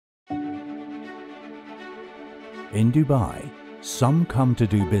In Dubai, some come to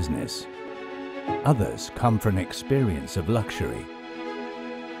do business. Others come for an experience of luxury.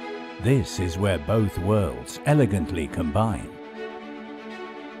 This is where both worlds elegantly combine.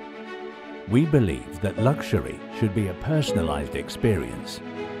 We believe that luxury should be a personalized experience.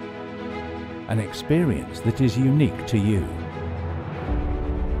 An experience that is unique to you.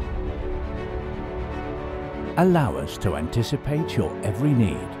 Allow us to anticipate your every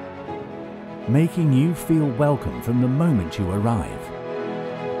need, making you feel welcome from the moment you arrive.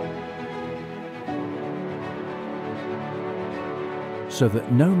 So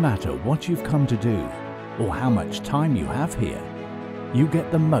that no matter what you've come to do or how much time you have here, you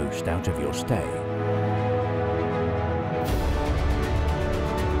get the most out of your stay.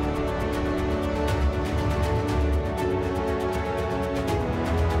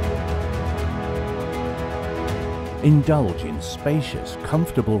 Indulge in spacious,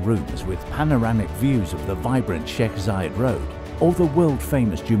 comfortable rooms with panoramic views of the vibrant Sheikh Zayed Road or the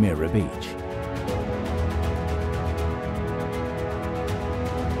world-famous Jumeirah Beach.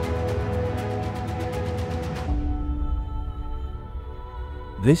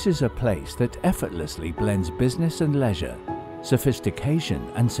 This is a place that effortlessly blends business and leisure, sophistication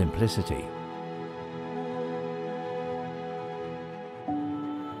and simplicity.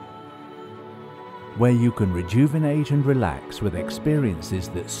 Where you can rejuvenate and relax with experiences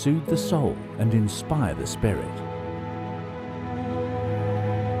that soothe the soul and inspire the spirit.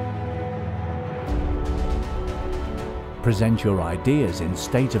 Present your ideas in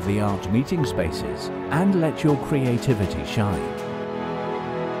state-of-the-art meeting spaces and let your creativity shine.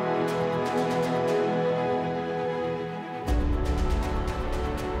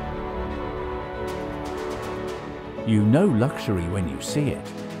 You know luxury when you see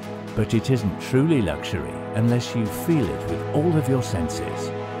it, but it isn't truly luxury unless you feel it with all of your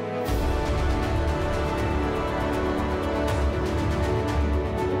senses.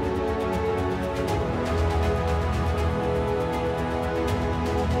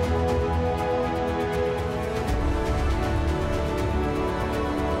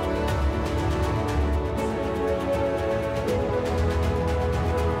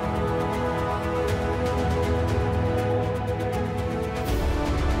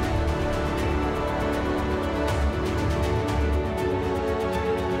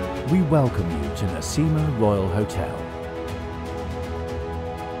 We welcome you to Nassima Royal Hotel.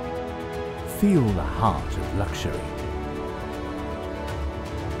 Feel the heart of luxury.